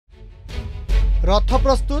रथ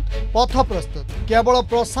प्रस्तुत पथ प्रस्तुत केवल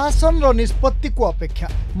प्रशासन निष्पत्ति को अपेक्षा।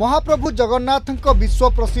 महाप्रभु जगन्नाथ विश्व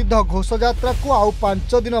प्रसिद्ध घोषयात्रा को आउ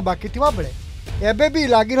 5 दिन बाकी थिबा बेले एबे भी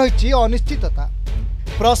लागी रही अनिश्चितता।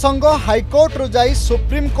 प्रसंग हाईकोर्ट रु जाई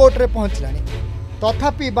सुप्रीम कोर्ट रे पहुंचलानी,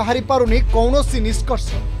 तथापि बाहरी पारुनी कौनसी निष्कर्ष।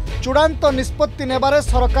 चूड़ांत निष्पत्ति नेबारे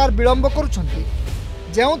सरकार विलंब करुछंती,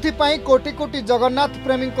 जेउथिपाई कोटी कोटी जगन्नाथ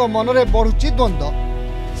प्रेमी मनरे बढ़ुची द्वंद्व।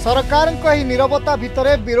 सरकार नीरवता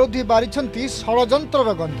भितरे विरोधी बारिछंती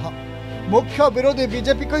षड़यंत्रर गंध। मुख्य विरोधी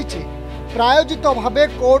बीजेपी कहिछि प्रायोजित भावे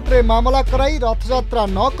कोर्ट रे मामला कराई रथयात्रा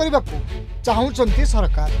न करबाकू चाहुचंती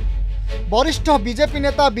सरकार। वरिष्ठ बीजेपी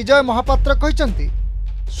नेता विजय महापात्र कहिछंती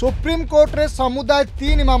सुप्रीम कोर्ट रे समुदाय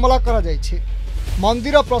 3 मामला करा जायछि।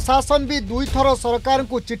 मंदिर प्रशासन भी 2 थर सरकार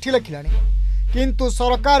को चिठी लिखिलानी, किंतु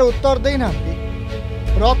सरकार उत्तर देई नांती।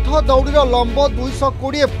 रथ दौड़ीर लंब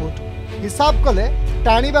 220 फुट, हिसाब कले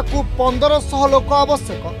टाणीबाकू 1500 लोक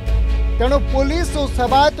आवश्यक। तेणु पुलिस और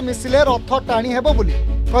सेवायत मिसिले रथ टाणी हेबो बोली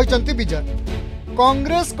कहिसंती विजय।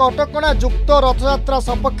 कांग्रेस कटकणा युक्त रथयात्रा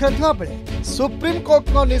सपक्ष थिबा बेले सुप्रीम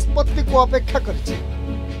कोर्ट को निष्पत्ति को अपेक्षा करिछि।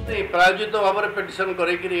 प्रायोजित भाव में पिटिशन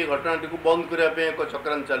करें घटनाटी को बंद करने एक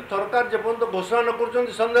चक्रांत चल सरकार जेपर्यंत घोषणा न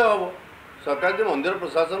कर सन्देह हम। सरकार जो मंदिर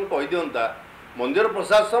प्रशासन कही दिंता, मंदिर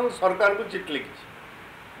प्रशासन सरकार को चिठी लिखी,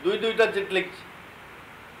 दुईटा चिठी लिखी,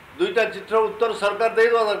 2टा चिठर उत्तर सरकार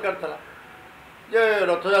देवा दरकार था जे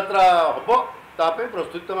रथयात्रा हम ताप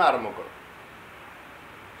प्रस्तुति तुम आरंभ कर।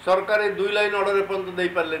 सरकार 2 लाइन ऑर्डर पर्यंत दे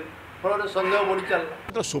पारे, फल सन्देह बढ़ी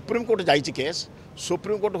चलला। तो सुप्रीम कोर्ट जाइए केस,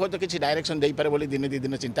 सुप्रीम कोर्ट हयतो किसी डायरेक्शन दे पारे बोली दिन 2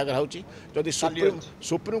 दिन चिंता कराऊँगी। जदि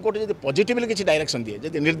सुप्रीम कोर्ट जब पॉजिटिवली किसी डायरेक्शन दिए,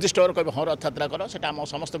 जब निर्दिष्ट भाव कहे हाँ रथयात्रा कर, से आम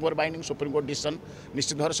समस्त बाइंडिंग सुप्रीम कोर्ट डिसीजन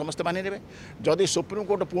निश्चित भाव समस्त मानि नेबे। जदि सुप्रीम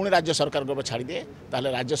कोर्ट पुणी राज्य सरकार को छाड़ी दिए,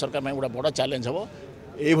 ताहले राज्य सरकार में गोटे बड़ चैलेंज हम।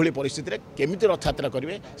 यही परिस्थिति केमिति रथयात्रा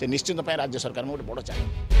करेंगे से निश्चित राज्य सरकार में गोटे बड़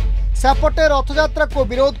चैलेंज। सेपटे रथयात्रा को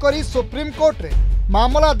विरोध करी सुप्रीम कोर्ट रे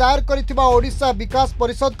मामला दायर करिथिबा ओडिशा विकास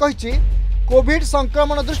परिषद कहिछि कोविड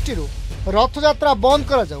संक्रमण दृष्टि रथयात्रा बंद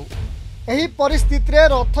करा जाऊ। एही परिस्थिति रे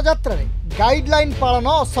रथयात्रा रे गाइडलाइन पालन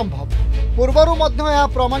असंभव। पूर्वरु मध्य यह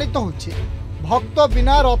प्रमाणित होछि। भक्त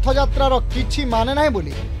बिना रथयात्रार किछि माने नाही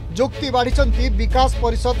बोली जुक्ति बाढ़िचंती विकास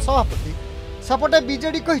परिषद सभापति। सेपटे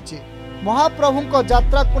बीजेडी कहिछि महाप्रभु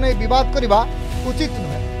यात्रा को नहीं विवाद करने उचित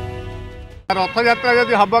नुहे। रथयात्रा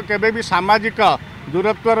जदि हम केबे भी सामाजिक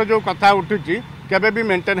दूरत्वर जो कथा उठुची केबे भी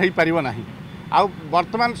मेंटेन हो पारिबो नाही। आ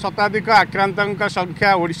वर्तमान शताधिक आक्रांतों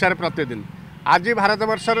संख्या ओडिशा रे प्रतिदिन। आज भारत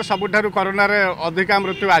वर्षर सबुठारु कोरोना रे अधिका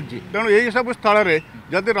मृत्यु आज। तेणु यही सब स्थल रे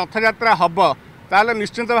जदि रथयात्रा हम ताले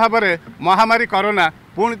निश्चित भाव में महामारी कोरोना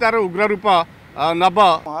पुणी तार उग्र रूप नब।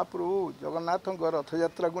 महाप्रभु जगन्नाथ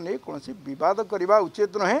रथयात्रा को नहीं कौन विवाद करने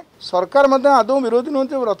उचित नुहे। सरकार आदौ विरोधी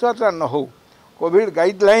नुहति रथयात्रा न हो। कोविड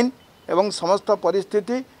गाइडलाइन एवं समस्त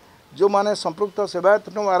परिस्थिति जो माने संपृक्त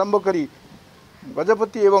सेवायत आरंभ करी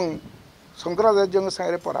गजपति एवं शंकराचार्य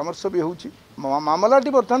सागर परामर्श भी होची। मामलाटी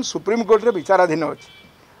बर्तमान सुप्रीम कोर्ट रे विचाराधीन अच्छी।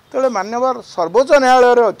 तेरे मान्यवर सर्वोच्च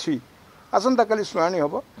न्यायालय अच्छी, आसंता काली शुणाणी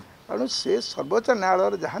हम। तेणु से सर्वोच्च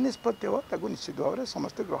न्यायालय जहाँ निष्पत्ति हो ताकू निश्चित भाव में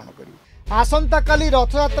समस्ते ग्रहण करेंगे। आसंता काली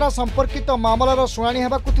रथयात्रा संपर्कित मामलार शुणाणी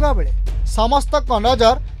हेबाकु थिबा बेले समस्त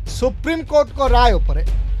नजर सुप्रीम कोर्ट को राय उपरे।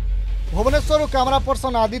 भुवनेश्वर कैमरा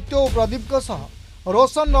पर्सन आदित्य और प्रदीप सह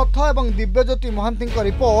रोशन रथ और दिव्यज्योति महांती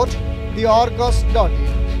रिपोर्ट दि आर्गस.in।